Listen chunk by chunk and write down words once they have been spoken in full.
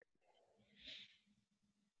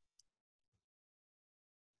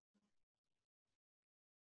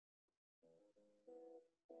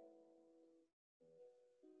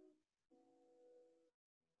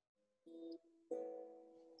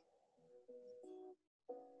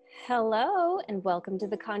Hello, and welcome to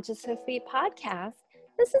the Conscious Hoofbeat podcast.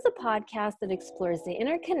 This is a podcast that explores the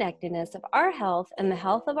interconnectedness of our health and the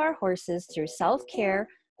health of our horses through self-care,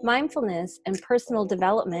 mindfulness, and personal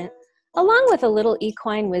development, along with a little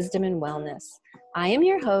equine wisdom and wellness. I am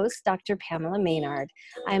your host, Dr. Pamela Maynard.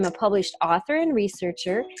 I am a published author and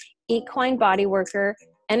researcher, equine body worker,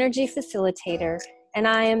 energy facilitator, and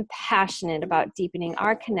I am passionate about deepening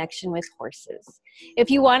our connection with horses. If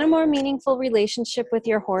you want a more meaningful relationship with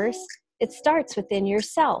your horse, it starts within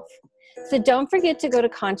yourself. So don't forget to go to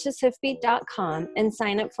conscioushoofbeat.com and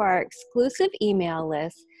sign up for our exclusive email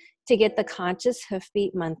list to get the Conscious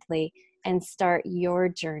Hoofbeat Monthly and start your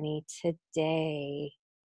journey today.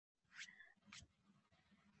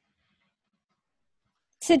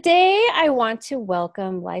 Today, I want to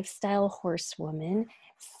welcome lifestyle horsewoman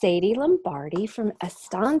Sadie Lombardi from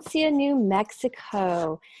Estancia, New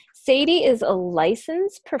Mexico. Sadie is a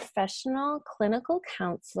licensed professional clinical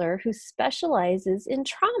counselor who specializes in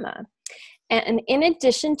trauma. And in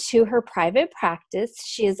addition to her private practice,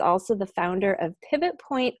 she is also the founder of Pivot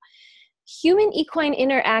Point Human-Equine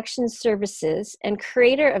Interaction Services and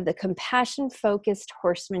creator of the Compassion-Focused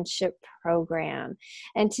Horsemanship Program.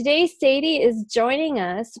 And today, Sadie is joining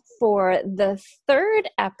us for the third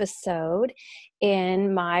episode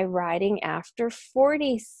in my Riding After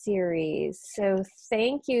 40 series. So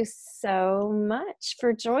thank you so much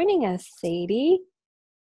for joining us, Sadie.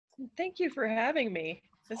 Thank you for having me.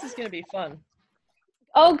 This is going to be fun.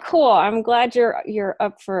 Oh, cool. I'm glad you're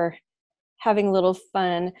up for having a little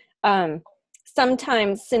fun.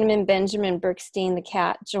 Sometimes Cinnamon Benjamin Brookstein, the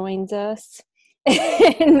cat, joins us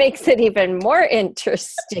and makes it even more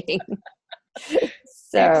interesting.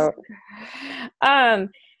 So, so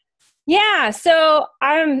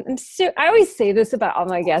I always say this about all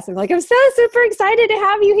my guests. I'm like, I'm so super excited to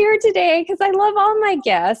have you here today because I love all my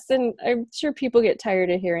guests, and I'm sure people get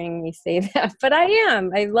tired of hearing me say that, but I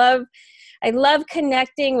am. I love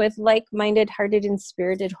connecting with like-minded, hearted, and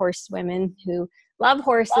spirited horsewomen who love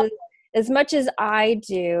horses as much as I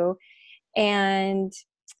do. And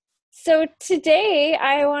so today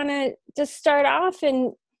I want to just start off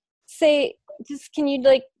and say, can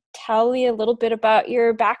you tell me a little bit about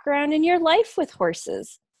your background and your life with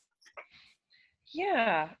horses?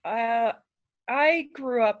 Yeah, I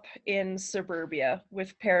grew up in suburbia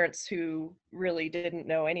with parents who really didn't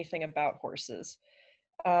know anything about horses.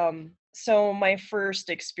 So my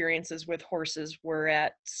first experiences with horses were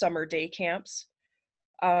at summer day camps.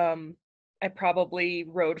 I probably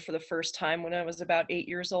rode for the first time when I was about 8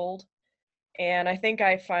 years old. And I think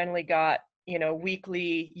I finally got,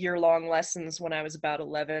 weekly year-long lessons when I was about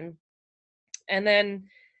 11. And then,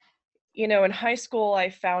 in high school, I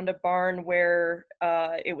found a barn where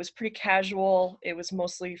it was pretty casual. It was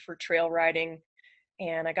mostly for trail riding.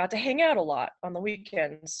 And I got to hang out a lot on the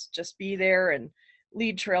weekends, just be there and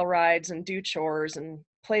lead trail rides and do chores and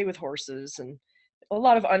play with horses, and a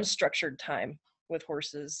lot of unstructured time with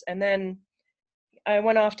horses. And then I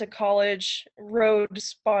went off to college, rode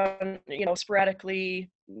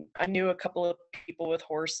sporadically. I knew a couple of people with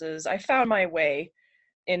horses. I found my way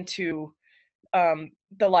into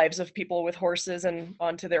the lives of people with horses and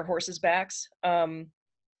onto their horses' backs.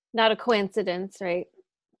 Not a coincidence, right?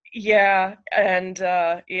 Yeah, and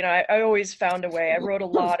I always found a way. I rode a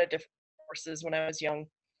lot of different horses when I was young.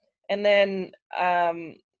 And then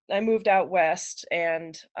I moved out west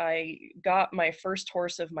and I got my first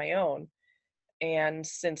horse of my own. And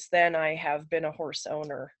since then, I have been a horse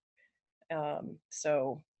owner.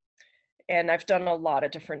 And I've done a lot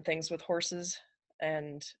of different things with horses,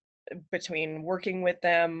 and between working with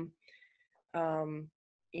them,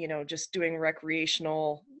 just doing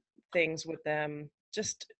recreational things with them,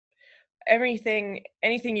 just anything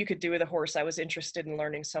you could do with a horse, I was interested in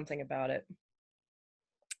learning something about it.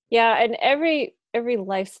 Yeah, and every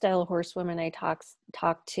lifestyle horsewoman I talk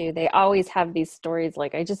to, they always have these stories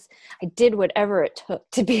like, I did whatever it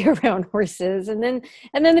took to be around horses. And then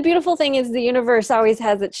the beautiful thing is the universe always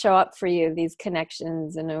has it show up for you, these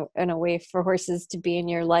connections and a way for horses to be in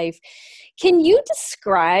your life. Can you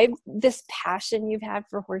describe this passion you've had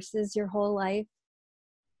for horses your whole life?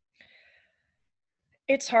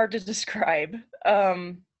 It's hard to describe.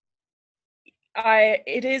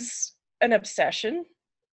 It is an obsession,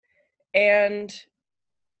 and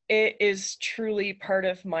it is truly part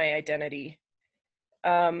of my identity.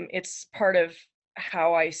 It's part of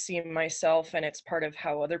how I see myself, and it's part of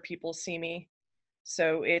how other people see me.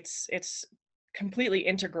 So it's completely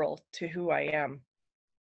integral to who I am.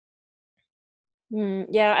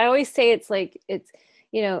 Yeah, I always say it's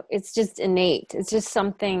just innate. It's just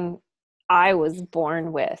something I was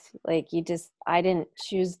born with. Like I didn't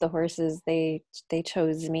choose the horses. They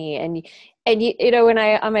chose me. And you know, when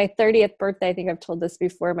I, on my 30th birthday, I think I've told this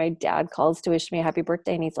before, my dad calls to wish me a happy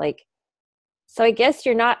birthday. And he's like, so I guess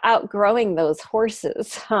you're not outgrowing those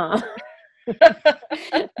horses, huh?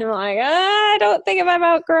 I'm like, I don't think if I've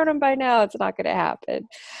outgrown them by now, it's not going to happen.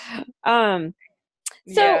 Um,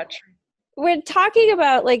 so Yeah, true. we're talking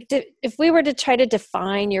about like, if we were to try to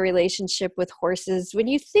define your relationship with horses, when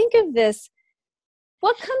you think of this,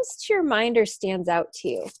 what comes to your mind or stands out to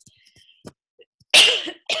you?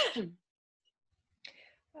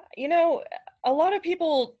 You know, a lot of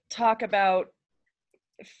people talk about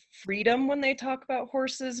freedom when they talk about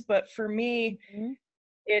horses, but for me, Mhm.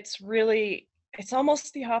 it's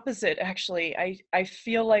almost the opposite, actually. I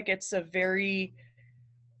feel like it's a very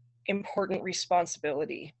important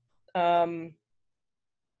responsibility. Um,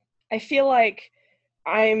 I feel like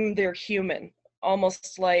I'm their human,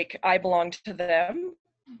 almost like I belong to them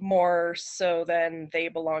more so than they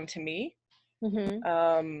belong to me. Mhm.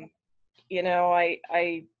 Um, you know,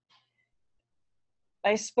 I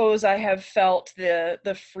suppose I have felt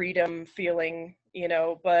the freedom feeling, you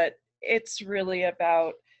know, but it's really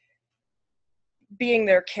about being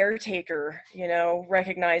their caretaker, you know,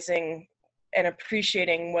 recognizing and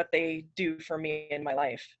appreciating what they do for me in my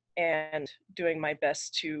life and doing my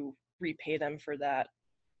best to repay them for that.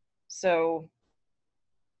 So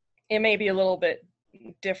it may be a little bit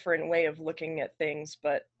different way of looking at things,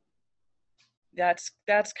 but that's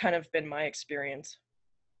kind of been my experience.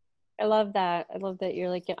 I love that. I love that you're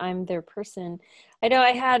like, I'm their person. I know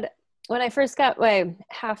I had, when I first got my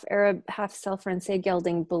half Arab, half self-Francais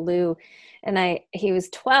gelding Baloo, and he was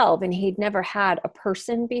 12 and he'd never had a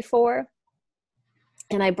person before.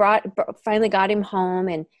 And I finally got him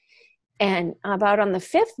home, and about on the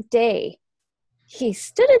fifth day, he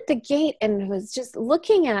stood at the gate and was just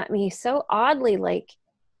looking at me so oddly, like,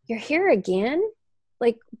 you're here again?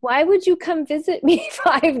 Like, why would you come visit me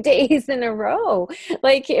 5 days in a row?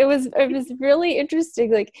 Like, it was really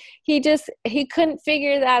interesting. Like, he couldn't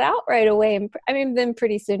figure that out right away. And I mean, then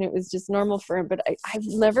pretty soon it was just normal for him. But I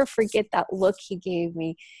never forget that look he gave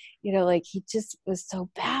me. You know, like he just was so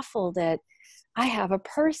baffled that I have a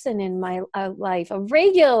person in my life, a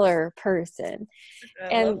regular person,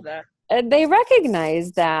 I love and that. they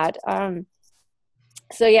recognize that.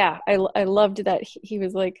 So yeah, I loved that he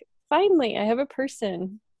was like, finally, I have a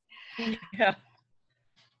person. Yeah.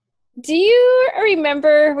 Do you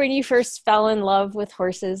remember when you first fell in love with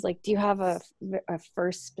horses? Like, do you have a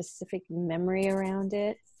first specific memory around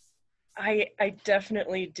it? I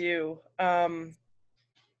definitely do.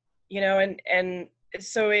 You know, and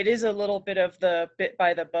so it is a little bit of the bit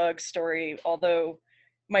by the bug story, although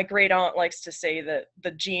my great aunt likes to say that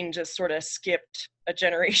the gene just sort of skipped a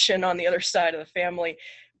generation on the other side of the family.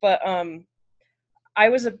 But I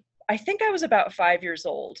was a I think I was about 5 years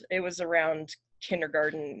old. It was around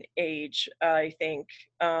kindergarten age, I think.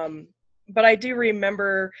 Um, but I do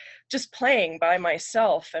remember just playing by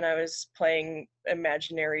myself, and I was playing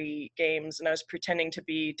imaginary games, and I was pretending to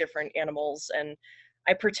be different animals, and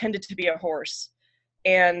I pretended to be a horse.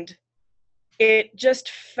 And it just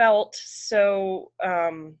felt so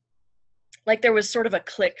like there was sort of a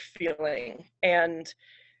click feeling. And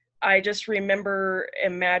I just remember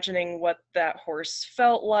imagining what that horse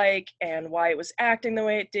felt like and why it was acting the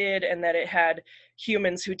way it did, and that it had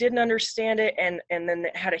humans who didn't understand it, and then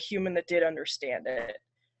it had a human that did understand it.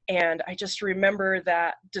 And I just remember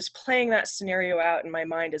that, just playing that scenario out in my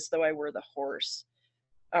mind as though I were the horse.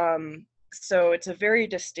 So it's a very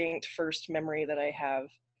distinct first memory that I have,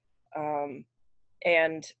 and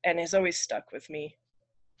has always stuck with me.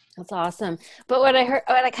 That's awesome. But what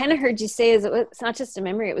I kind of heard you say is it's not just a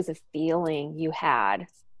memory; it was a feeling you had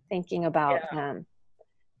thinking about Yeah, them. yeah,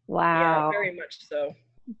 Wow, very much so.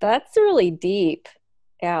 that's really deep.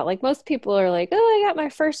 Yeah, like most people are like, oh, I got my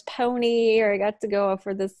first pony, or I got to go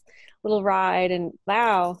for this little ride, and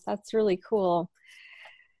wow, that's really cool.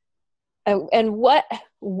 And what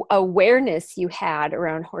awareness you had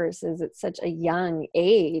around horses at such a young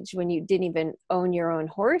age when you didn't even own your own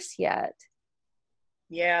horse yet.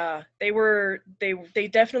 Yeah, they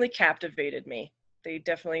definitely captivated me. They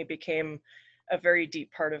definitely became a very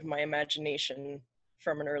deep part of my imagination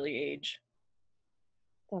from an early age.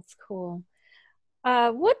 That's cool.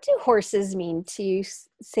 What do horses mean to you,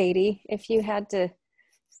 Sadie? If you had to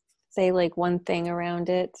say like one thing around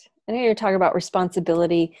it, I know you're talking about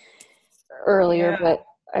responsibility earlier, Yeah,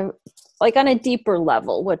 but like on a deeper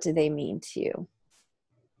level, what do they mean to you?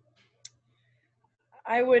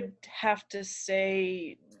 I would have to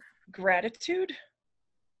say gratitude.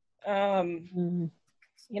 Um, Mm.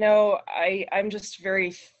 I'm just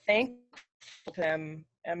very thankful to them.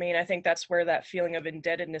 I mean, I think that's where that feeling of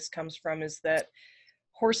indebtedness comes from, is that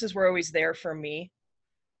horses were always there for me,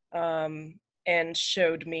 and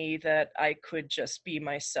showed me that I could just be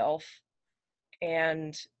myself.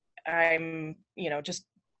 And I'm, just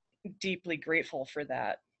deeply grateful for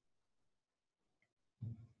that.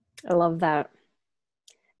 I love that.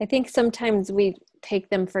 I think sometimes we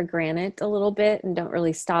take them for granted a little bit and don't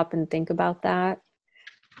really stop and think about that.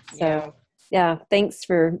 So, Yeah. yeah, thanks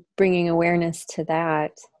for bringing awareness to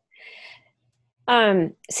that.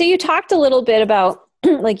 So you talked a little bit about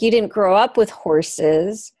like you didn't grow up with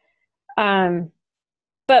horses.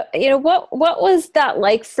 But what was that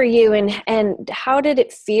like for you, and how did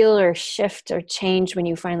it feel or shift or change when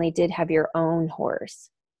you finally did have your own horse?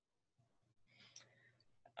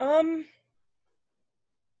 Um,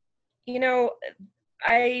 you know,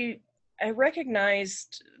 I I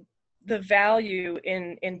recognized the value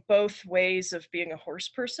in both ways of being a horse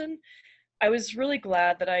person. I was really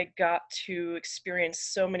glad that I got to experience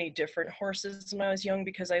so many different horses when I was young,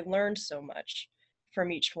 because I learned so much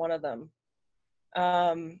from each one of them.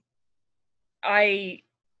 Um, I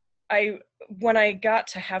I when I got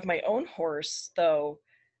to have my own horse, though,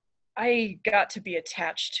 I got to be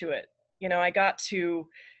attached to it. I got to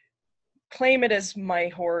claim it as my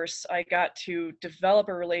horse. I got to develop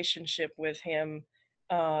a relationship with him.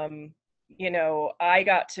 I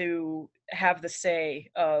got to have the say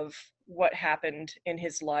of what happened in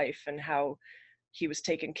his life and how he was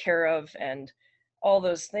taken care of, and all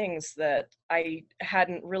those things that I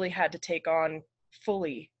hadn't really had to take on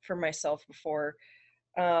fully for myself before.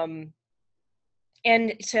 Um,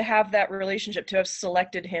 and to have that relationship, to have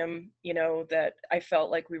selected him, that I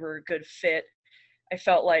felt like we were a good fit. I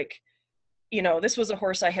felt like, this was a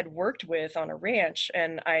horse I had worked with on a ranch,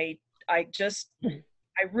 and I just,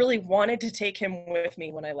 I really wanted to take him with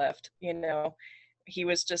me when I left. He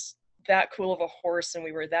was just that cool of a horse, and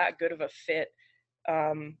we were that good of a fit.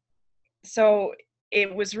 Um, so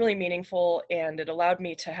it was really meaningful, and it allowed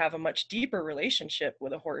me to have a much deeper relationship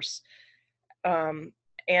with a horse.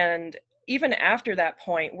 And even after that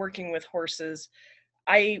point, working with horses,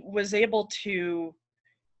 I was able to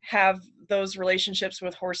have those relationships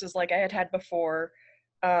with horses like I had had before.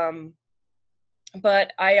 Um,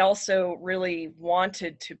 but I also really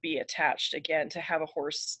wanted to be attached again, to have a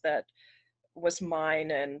horse that was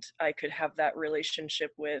mine and I could have that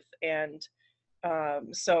relationship with. And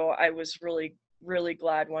so I was really, really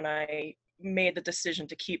glad when I made the decision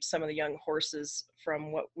to keep some of the young horses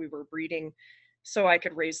from what we were breeding, so I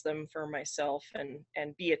could raise them for myself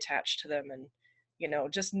and be attached to them, and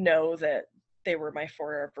just know that they were my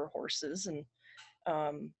forever horses, and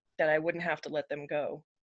that I wouldn't have to let them go.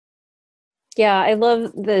 Yeah, I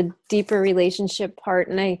love the deeper relationship part,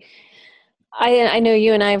 and I know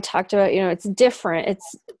you and I have talked about, it's different.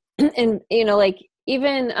 It's and like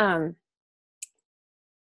even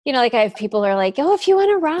like I have people who are like, oh, if you want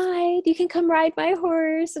to ride, you can come ride my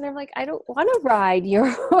horse. And I'm like, I don't want to ride your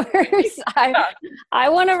horse. I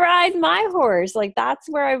want to ride my horse. Like, that's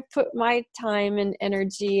where I've put my time and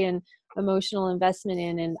energy and emotional investment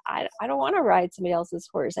in. And I don't want to ride somebody else's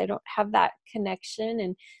horse. I don't have that connection.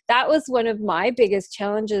 And that was one of my biggest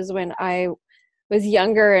challenges when I was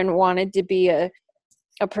younger and wanted to be a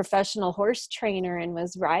professional horse trainer and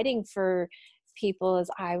was riding for people, as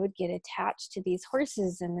I would get attached to these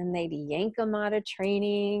horses, and then they'd yank them out of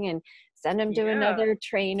training and send them to Yeah. another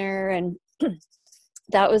trainer. And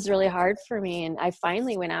that was really hard for me. And I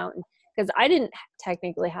finally went out, because I didn't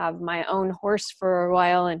technically have my own horse for a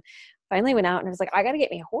while, and finally went out and I was like, I got to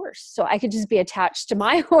get me a horse so I could just be attached to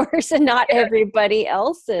my horse and not everybody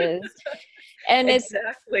else's. And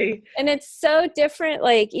Exactly. it's so different.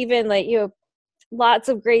 Like, even like, lots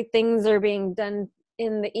of great things are being done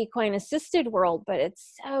in the equine assisted world, but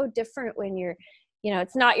it's so different when you're,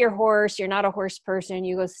 it's not your horse. You're not a horse person.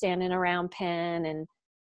 You go stand in a round pen and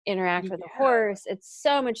interact with a Yeah, horse. It's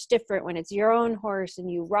so much different when it's your own horse and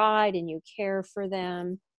you ride and you care for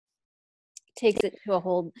them. It takes it to a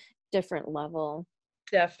whole different level.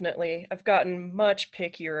 definitely. I've gotten much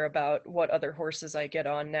pickier about what other horses I get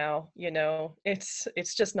on now. It's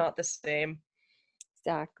just not the same.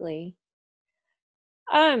 Exactly.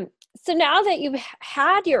 So now that you've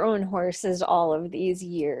had your own horses all of these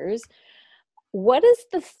years, what does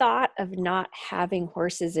the thought of not having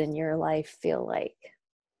horses in your life feel like?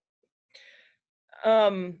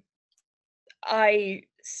 Um, I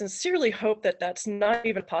sincerely hope that that's not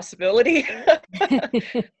even a possibility.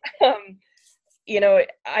 um,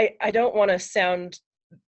 I don't want to sound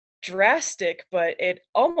drastic, but it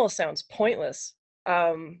almost sounds pointless.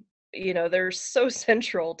 They're so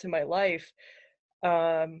central to my life.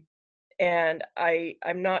 Um, and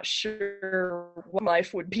I'm not sure what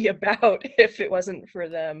life would be about if it wasn't for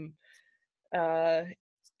them. Uh,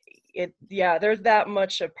 yeah, they're that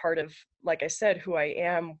much a part of, like I said, who I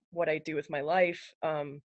am, what I do with my life.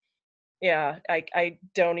 Yeah, I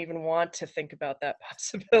don't even want to think about that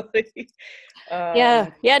possibility.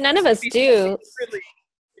 Yeah. Yeah. None of It would us be something do. really,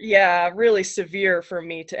 yeah, really severe for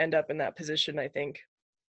me to end up in that position, I think.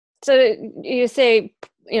 So you say,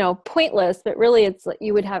 pointless, but really it's like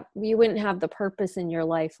you wouldn't have the purpose in your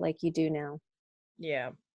life like you do now.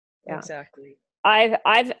 Yeah, Yeah. exactly. I've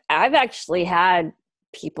actually had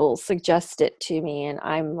people suggest it to me, and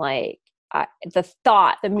I'm like,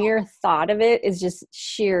 the mere thought of it is just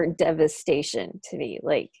sheer devastation to me.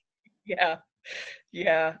 Like, Yeah,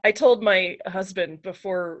 yeah. I told my husband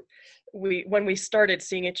before when we started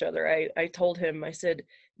seeing each other, I told him, I said,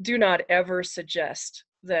 do not ever suggest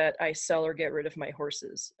that I sell or get rid of my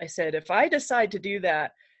horses. I said, if I decide to do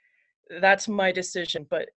that, that's my decision,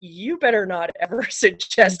 but you better not ever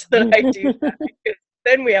suggest that I do that, because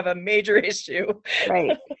then we have a major issue.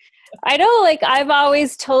 right. I know, like I've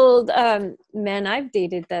always told men I've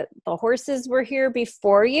dated that the horses were here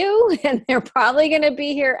before you, and they're probably going to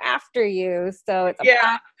be here after you. So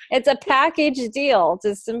Yeah, it's a package deal. It's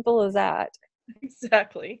as simple as that.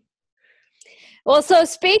 exactly. Well, so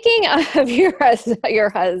speaking of your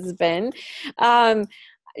husband, um,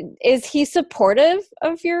 is he supportive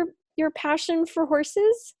of your passion for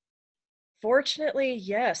horses? Fortunately,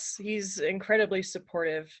 yes, he's incredibly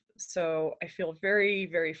supportive. So I feel very,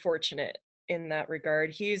 very fortunate in that regard.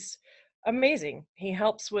 He's amazing. He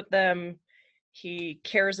helps with them. He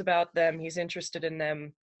cares about them. He's interested in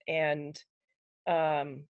them. And,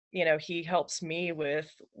 he helps me with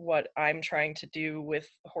what I'm trying to do with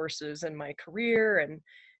horses and my career and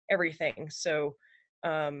everything. So,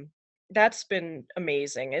 um, that's been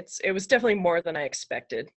amazing. It was definitely more than I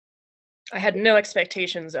expected. I had no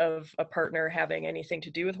expectations of a partner having anything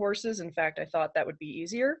to do with horses. In fact, I thought that would be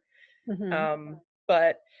easier. Hmm.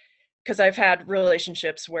 But because I've had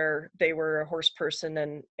relationships where they were a horse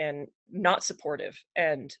person and not supportive,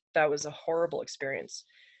 and that was a horrible experience.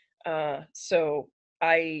 So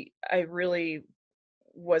I really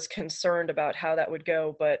was concerned about how that would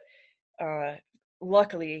go, but uh,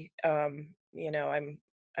 luckily,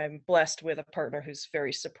 I'm blessed with a partner who's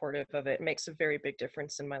very supportive of it. It makes a very big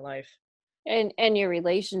difference in my life. And your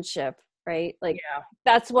relationship, right? Like Yeah.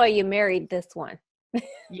 that's why you married this one.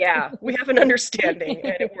 Yeah, we have an understanding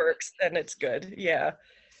and it works and it's good. Yeah.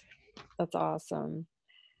 That's awesome.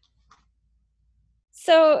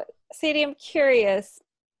 So, Sadie, I'm curious,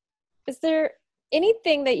 is there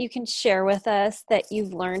anything that you can share with us that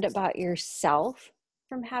you've learned about yourself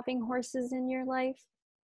from having horses in your life?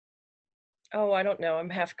 Oh, I don't know. I'm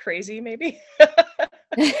half crazy, maybe.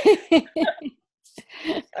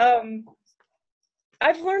 um,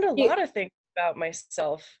 I've learned a You, lot of things about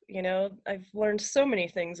myself. I've learned so many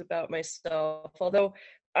things about myself, although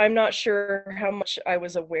I'm not sure how much I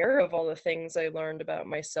was aware of all the things I learned about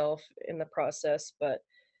myself in the process, but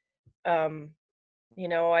um,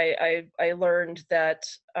 I learned that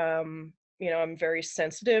I'm very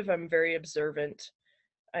sensitive, I'm very observant.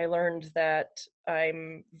 I learned that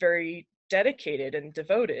I'm very dedicated and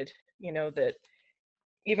devoted, that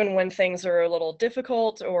even when things are a little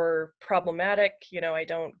difficult or problematic, I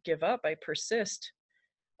don't give up, I persist.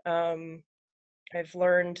 Um, I've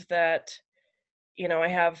learned that, I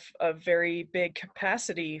have a very big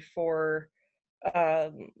capacity for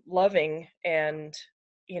loving, and,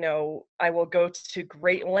 I will go to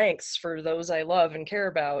great lengths for those I love and care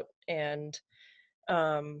about. And,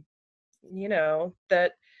 um,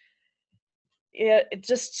 that yeah, it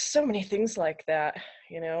just so many things like that,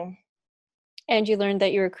 you know. and you learned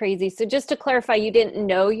that you were crazy. So, just to clarify, you didn't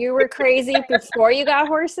know you were crazy before you got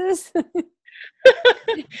horses?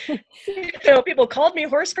 People called me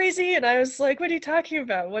horse crazy, and I was like, "What are you talking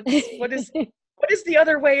about? What is the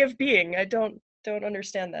other way of being? I don't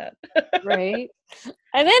understand that." Right.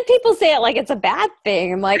 And then people say it like it's a bad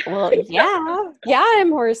thing. I'm like, well, yeah,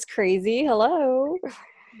 I'm horse crazy. Hello.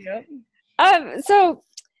 Yep. So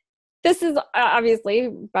this is obviously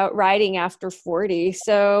about riding after 40.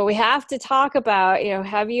 So we have to talk about,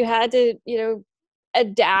 have you had to,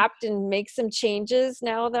 adapt and make some changes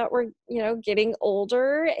now that we're, getting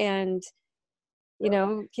older? And,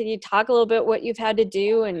 can you talk a little bit what you've had to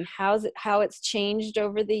do and how it's changed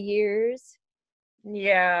over the years?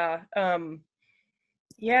 Yeah.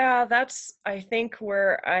 Yeah, that's, I think,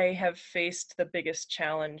 where I have faced the biggest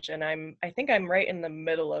challenge, and I think I'm right in the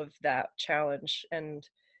middle of that challenge and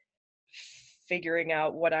figuring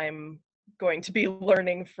out what I'm going to be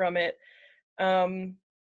learning from it. Um,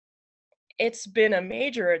 it's been a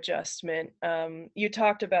major adjustment. You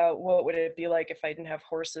talked about what would it be like if I didn't have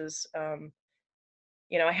horses.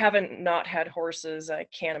 I haven't not had horses. I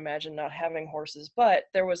can't imagine not having horses, but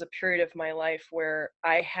there was a period of my life where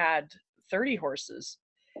I had 30 horses,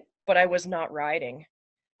 but I was not riding.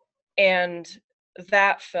 And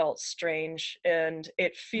that felt strange. And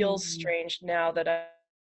it feels strange now that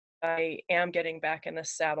I am getting back in the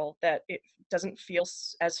saddle, that it doesn't feel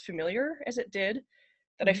as familiar as it did,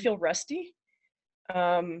 that I feel rusty.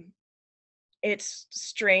 It's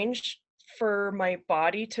strange for my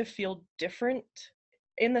body to feel different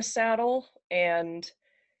in the saddle, and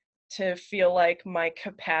to feel like my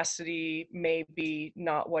capacity may be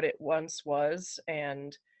not what it once was,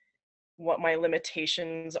 and what my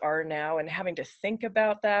limitations are now, and having to think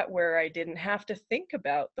about that where I didn't have to think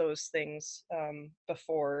about those things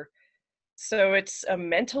before. So it's a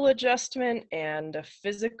mental adjustment and a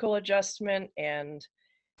physical adjustment, and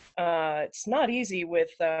it's not easy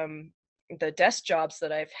with the desk jobs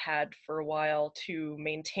that I've had for a while to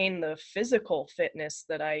maintain the physical fitness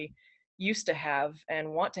that I used to have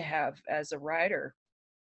and want to have as a rider.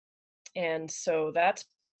 And so that's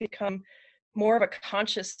become more of a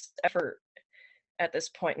conscious effort at this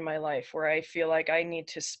point in my life, where I feel like I need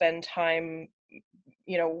to spend time,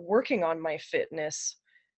 working on my fitness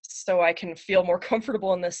so I can feel more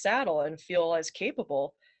comfortable in the saddle and feel as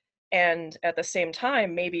capable. And at the same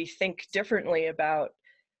time, maybe think differently about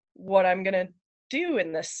what I'm going to do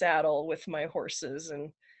in the saddle with my horses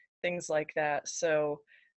and things like that. So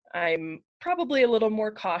I'm probably a little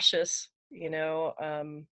more cautious,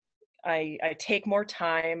 I take more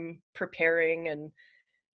time preparing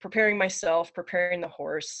myself, preparing the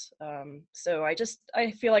horse. So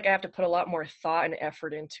I feel like I have to put a lot more thought and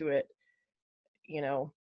effort into it, you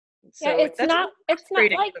know. Yeah, So that's a little it's not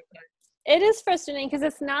frustrating like, sometimes. it is frustrating because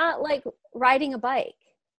it's not like riding a bike.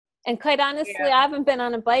 And quite honestly, Yeah, I haven't been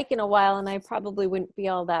on a bike in a while, and I probably wouldn't be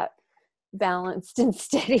all that balanced and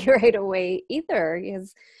steady right away either,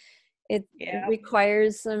 because it yeah,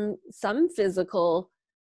 requires some physical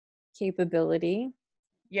capability.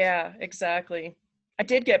 yeah, exactly. I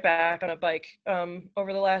did get back on a bike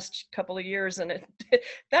over the last couple of years, and it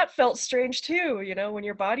that felt strange too. When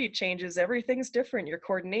your body changes, everything's different. Your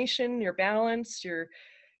coordination, your balance, your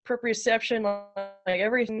proprioception, like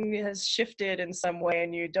everything has shifted in some way,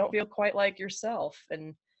 and you don't feel quite like yourself,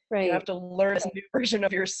 and you have Right. to learn a new version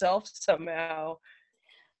of yourself somehow.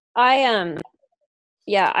 I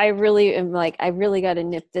yeah, I really am like, I really got to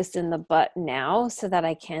nip this in the butt now so that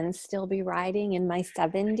I can still be riding in my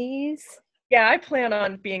 70s. Yeah, I plan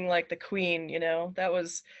on being like the queen. That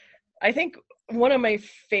was, I think, one of my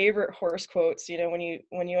favorite horse quotes. When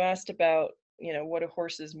you asked about what do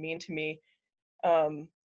horses mean to me, um,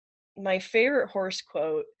 my favorite horse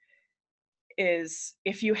quote is,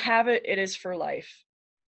 "If you have it, it is for life.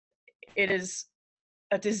 It is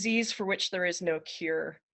a disease for which there is no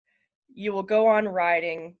cure. You will go on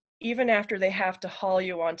riding even after they have to haul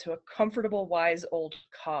you onto a comfortable, wise old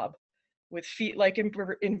cob with feet like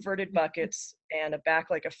inverted buckets and a back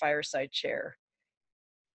like a fireside chair."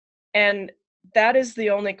 And that is the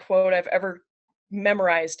only quote I've ever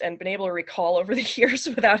memorized and been able to recall over the years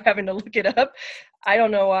without having to look it up. I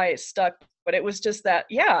don't know why it stuck, but it was just that,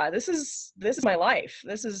 yeah, this is my life.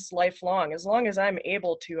 This is lifelong. As long as I'm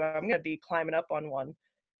able to, I'm going to be climbing up on one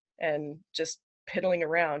and just piddling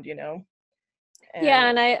around. Yeah,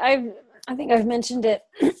 And and I think I've mentioned it,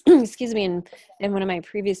 excuse me, in one of my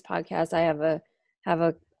previous podcasts. I have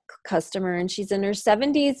a customer, and she's in her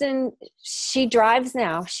 70s, and she drives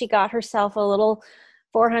now. She got herself a little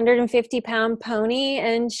 450-pound pony,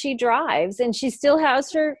 and she drives, and she still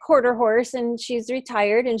has her quarter horse, and she's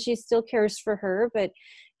retired, and she still cares for her, but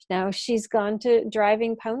now she's gone to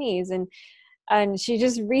driving ponies, and she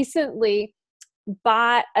just recently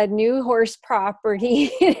bought a new horse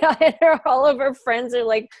property. And all of her friends are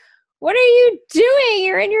like, "What are you doing?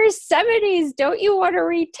 You're in your 70s. Don't you want to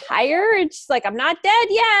retire?" And she's like, "I'm not dead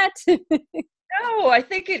yet." no, I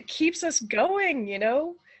think it keeps us going.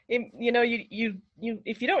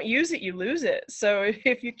 If you don't use it, you lose it. So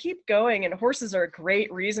if you keep going, and horses are a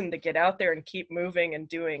great reason to get out there and keep moving and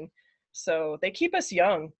doing. So they keep us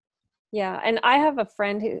young. Yeah, and I have a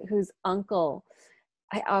friend whose uncle,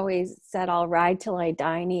 I always said, "I'll ride till I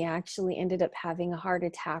die," and he actually ended up having a heart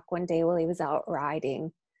attack one day while he was out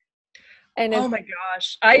riding. And Oh it's my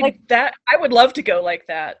gosh. like, I would love to go like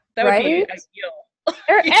that. That would be right? ideal.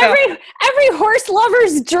 Yeah. Every horse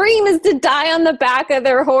lover's dream is to die on the back of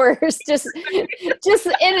their horse, just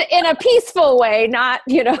in a peaceful way, not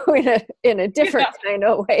in a different Yeah, kind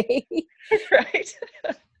of way. right.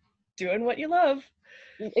 Doing what you love.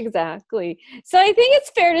 Exactly. So I think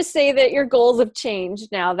it's fair to say that your goals have changed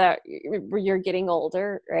now that you're getting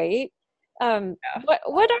older, right? Yeah.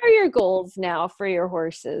 What are your goals now for your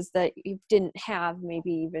horses that you didn't have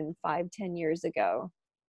maybe even 5, 10 years ago?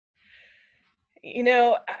 You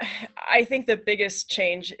know, I think the biggest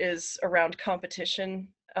change is around competition.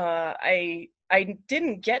 I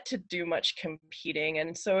didn't get to do much competing,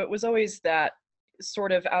 and so it was always that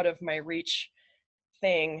sort of out of my reach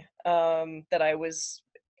thing, that I was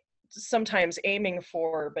sometimes aiming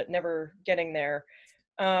for, but never getting there.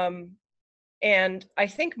 Um, and I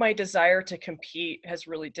think my desire to compete has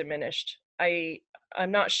really diminished.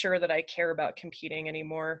 I'm not sure that I care about competing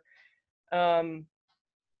anymore. Um,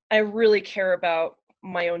 I really care about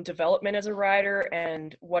my own development as a rider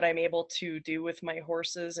and what I'm able to do with my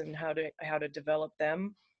horses and how to develop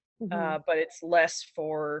them. Hmm. But it's less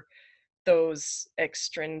for those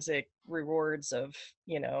extrinsic rewards of,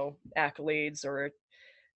 accolades or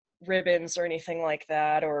ribbons or anything like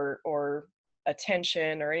that, or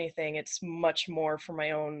attention or anything. It's much more for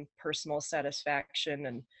my own personal satisfaction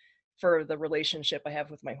and for the relationship I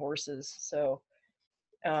have with my horses. So,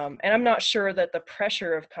 and I'm not sure that the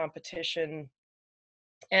pressure of competition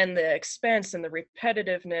and the expense and the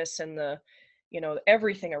repetitiveness and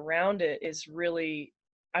everything around it is really,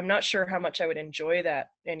 I'm not sure how much I would enjoy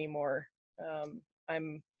that anymore. um,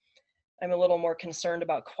 i'm I'm a little more concerned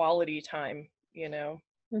about quality time,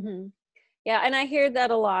 Hmm. Yeah, and I hear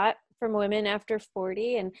that a lot from women after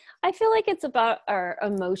 40, and I feel like it's about our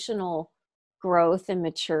emotional growth and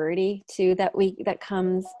maturity too that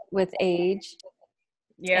comes with age.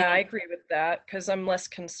 Yeah, I And agree with that because I'm less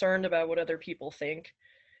concerned about what other people think.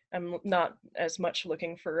 I'm not as much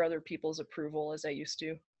looking for other people's approval as I used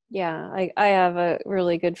to. yeah, I have a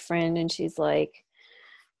really good friend, and she's like,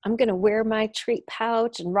 I'm going to wear my treat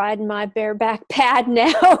pouch and ride in my bareback pad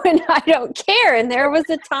now, and I don't care. And there was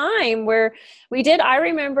a time where we did. I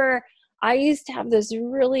remember I used to have this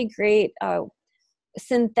really great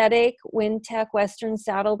synthetic Wintec Western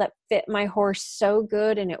saddle that fit my horse so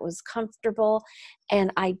good, and it was comfortable.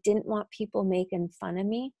 And I didn't want people making fun of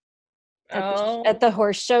me at Oh, the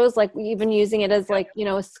horse shows, like even using it as yep. like,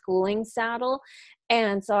 a schooling saddle.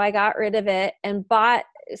 And so I got rid of it and bought,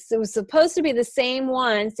 so it was supposed to be the same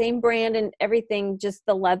one, same brand and everything, just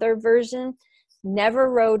the leather version. Never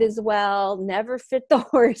rode as well, never fit the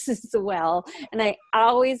horse as well. And I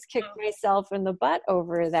always kicked myself in the butt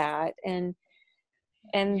over that. And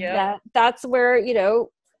Yep. that's where,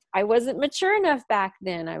 I wasn't mature enough back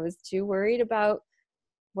then. I was too worried about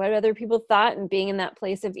what other people thought and being in that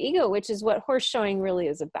place of ego, which is what horse showing really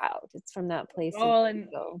is about. It's from that place of Well, and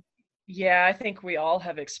ego. yeah, I think we all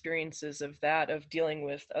have experiences of that, of dealing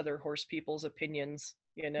with other horse people's opinions,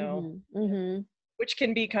 Hmm. Hmm. which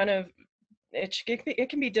can be kind of, it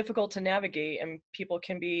can be difficult to navigate, and people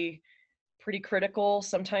can be pretty critical,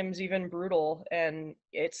 sometimes even brutal, and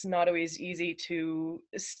it's not always easy to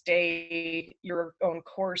stay your own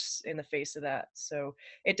course in the face of that. So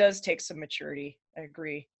it does take some maturity. I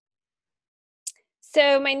agree.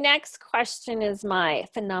 So my next question is my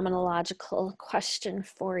phenomenological question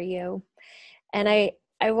for you. And I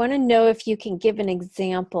want to know if you can give an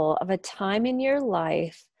example of a time in your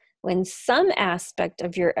life when some aspect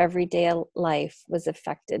of your everyday life was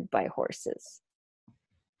affected by horses.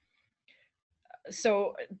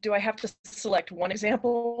 So do I have to select one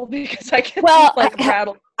example because I can Well, like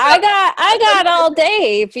rattle I got all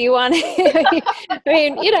day if you want to. I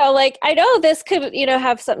mean, like I know this could,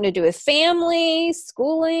 have something to do with family,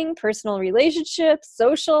 schooling, personal relationships,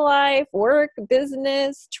 social life, work,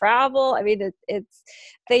 business, travel. I mean, it's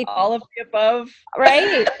they all of the above.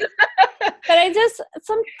 right. But I just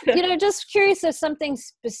just curious if something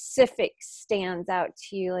specific stands out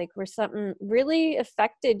to you, like where something really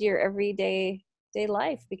affected your everyday day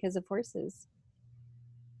life because of horses.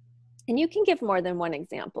 And you can give more than one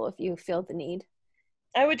example if you feel the need.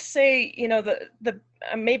 I would say, the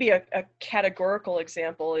maybe a categorical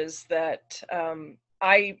example is that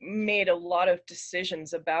I made a lot of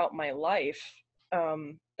decisions about my life.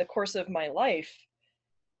 The course of my life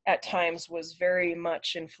at times was very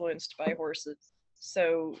much influenced by horses.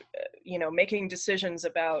 So, making decisions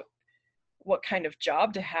about what kind of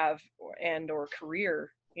job to have or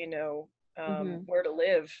career, Hmm. where to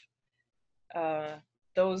live, uh,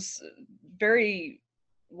 those very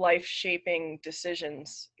life shaping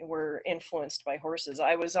decisions were influenced by horses.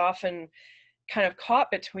 I was often kind of caught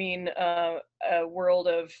between a world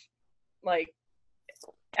of like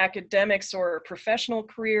academics or a professional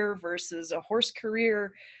career versus a horse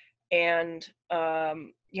career. And,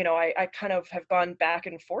 I kind of have gone back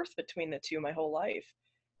and forth between the two my whole life.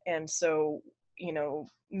 And so,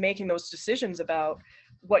 making those decisions about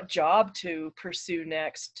what job to pursue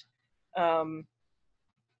next, you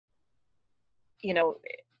know,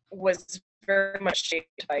 was very much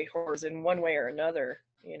shaped by horses in one way or another.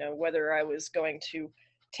 You know, whether I was going to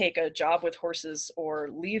take a job with horses or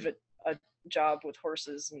leave a job with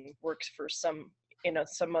horses and work for some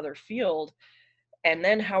other field, and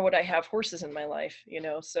then how would I have horses in my life? You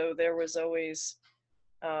know, so there was always,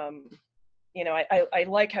 you know, I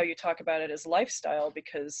like how you talk about it as lifestyle,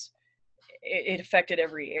 because it affected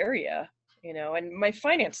every area. You know, and my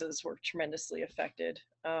finances were tremendously affected.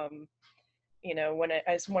 You know, when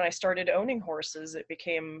I started owning horses, it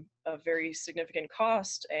became a very significant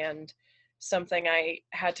cost and something I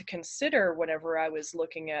had to consider whenever I was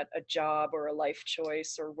looking at a job or a life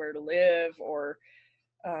choice or where to live or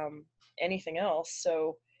anything else.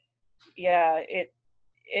 So yeah,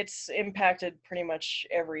 it's impacted pretty much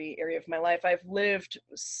every area of my life. I've lived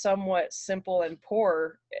somewhat simple and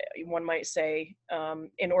poor, one might say,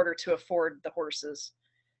 in order to afford the horses,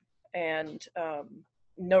 and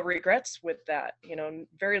no regrets with that. You know,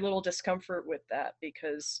 very little discomfort with that,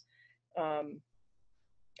 because um,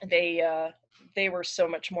 they were so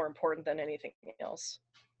much more important than anything else.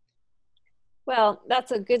 Well,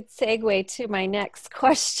 that's a good segue to my next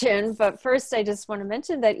question. But first, I just want to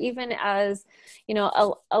mention that even as, you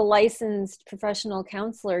know, a licensed professional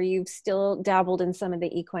counselor, you've still dabbled in some of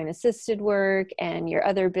the equine assisted work, and your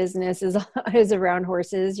other business is around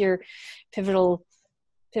horses. Your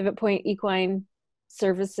pivot point equine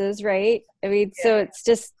services, right? I mean, Yeah. so it's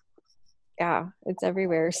just, yeah, it's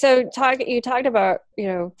everywhere. So you talked about, you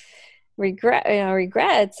know,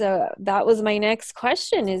 regrets. So that was my next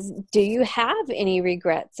question is, do you have any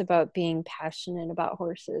regrets about being passionate about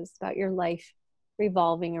horses, about your life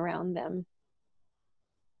revolving around them?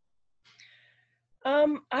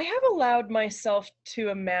 I have allowed myself to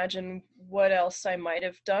imagine what else I might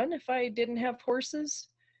have done if I didn't have horses.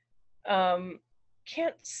 Um,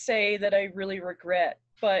 can't say that I really regret,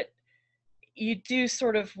 but you do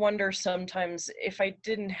sort of wonder sometimes, if I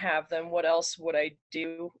didn't have them, what else would I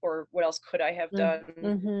do, or what else could I have done?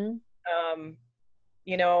 Mm-hmm. Um,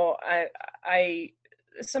 you know, I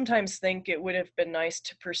sometimes think it would have been nice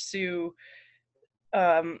to pursue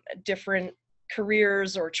different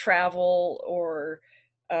careers or travel or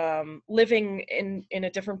living in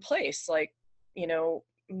a different place. Like, you know,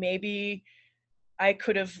 maybe I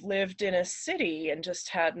could have lived in a city and just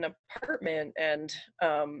had an apartment and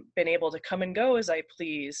been able to come and go as I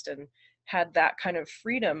pleased and had that kind of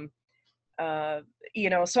freedom. Uh,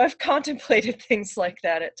 you know, so I've contemplated things like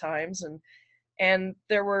that at times, and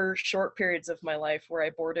there were short periods of my life where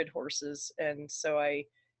I boarded horses, and so I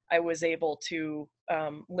was able to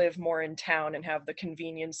live more in town and have the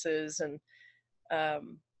conveniences and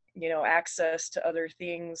um, you know, access to other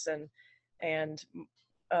things, and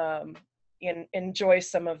um, enjoy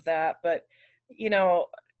some of that. But you know,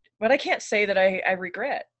 but I can't say that I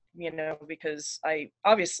regret, you know, because I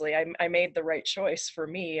made the right choice for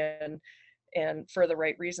me and for the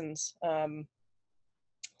right reasons.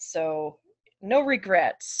 So no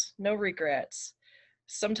regrets, no regrets.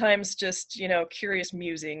 Sometimes just, you know, curious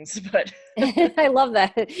musings, but I love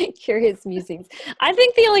that. Curious musings. I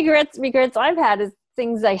think the only regrets I've had is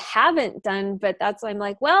things I haven't done, but that's why I'm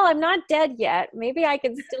like, well, I'm not dead yet. Maybe I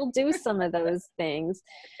can still do some of those things.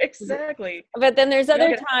 exactly. But then there's You'll other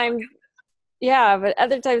get times, yeah, but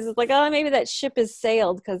other times it's like, oh, maybe that ship has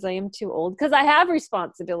sailed because I am too old. Because I have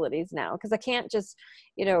responsibilities now. Because I can't just,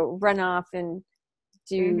 you know, run off and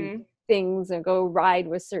do hmm things and go ride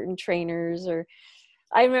with certain trainers. Or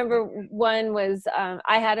I remember one was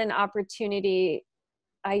I had an opportunity.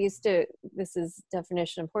 This is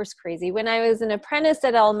definition of horse crazy. When I was an apprentice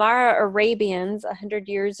at Almara Arabians 100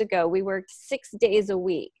 years ago, we worked 6 days a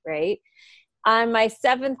week, right? On my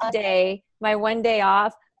 7th day, my one day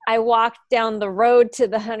off, I walked down the road to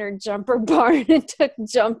the hunter jumper barn and took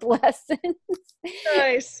jump lessons.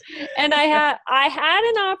 Nice. And I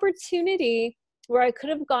had an opportunity where I could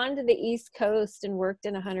have gone to the East Coast and worked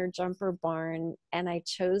in a hunter jumper barn, and I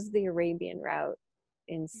chose the Arabian route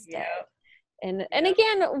instead. Yeah. And Yeah.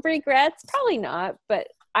 again, regrets, probably not, but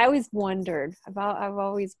I always wondered I've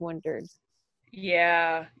always wondered.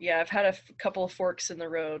 Yeah. Yeah. I've had a couple of forks in the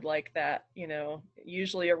road like that, you know,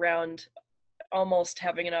 usually around almost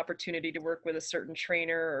having an opportunity to work with a certain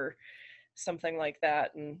trainer or something like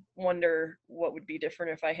that, and wonder what would be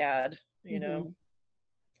different if I had, you know. Mm-hmm.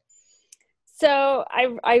 So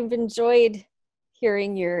I've enjoyed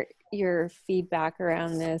hearing your feedback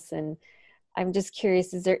around this, and I'm just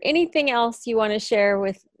curious, is there anything else you want to share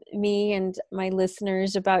with me and my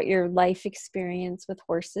listeners about your life experience with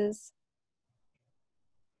horses?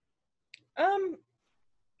 Um,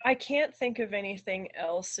 I can't think of anything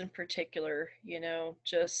else in particular,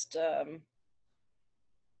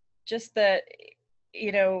 just that,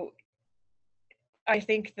 you know, I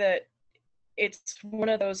think that it's one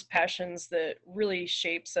of those passions that really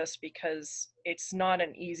shapes us because it's not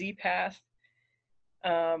an easy path.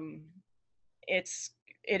 Um, it's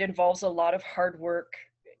it involves a lot of hard work.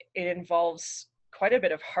 It involves quite a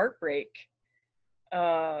bit of heartbreak,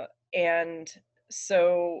 and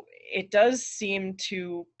so it does seem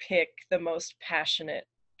to pick the most passionate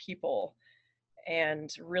people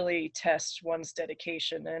and really test one's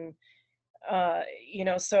dedication. And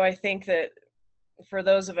so I think that for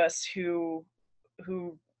those of us who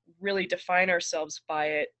really define ourselves by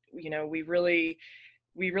it, we really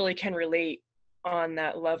can relate on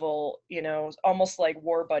that level, almost like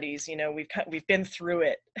war buddies. We've been through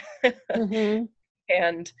it. Mm-hmm.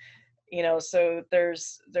 And so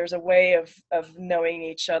there's a way of knowing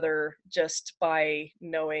each other just by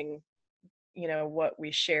knowing what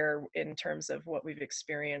we share in terms of what we've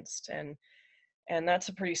experienced. And that's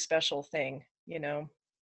a pretty special thing.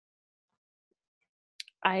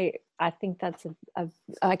 I think that's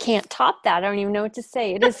I can't top that. I don't even know what to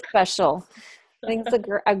say. It is special. I think it's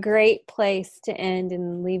a great place to end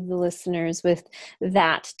and leave the listeners with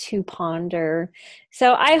that to ponder.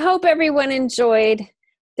 So I hope everyone enjoyed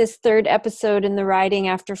this third episode in the Riding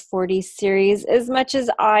After 40 series as much as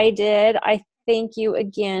I did. I thank you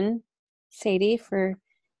again, Sadie, for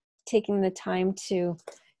taking the time to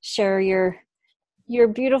share your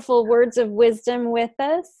beautiful words of wisdom with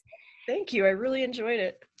us. Thank you. I really enjoyed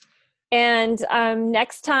it. And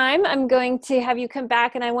next time I'm going to have you come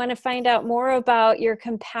back and I want to find out more about your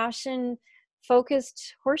compassion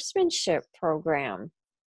focused horsemanship program.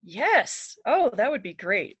 Yes. Oh, that would be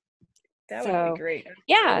great. That would be So great. I'm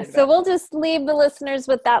yeah, excited so about we'll just leave the listeners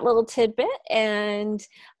with that little tidbit. And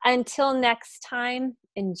until next time,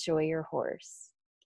 enjoy your horse.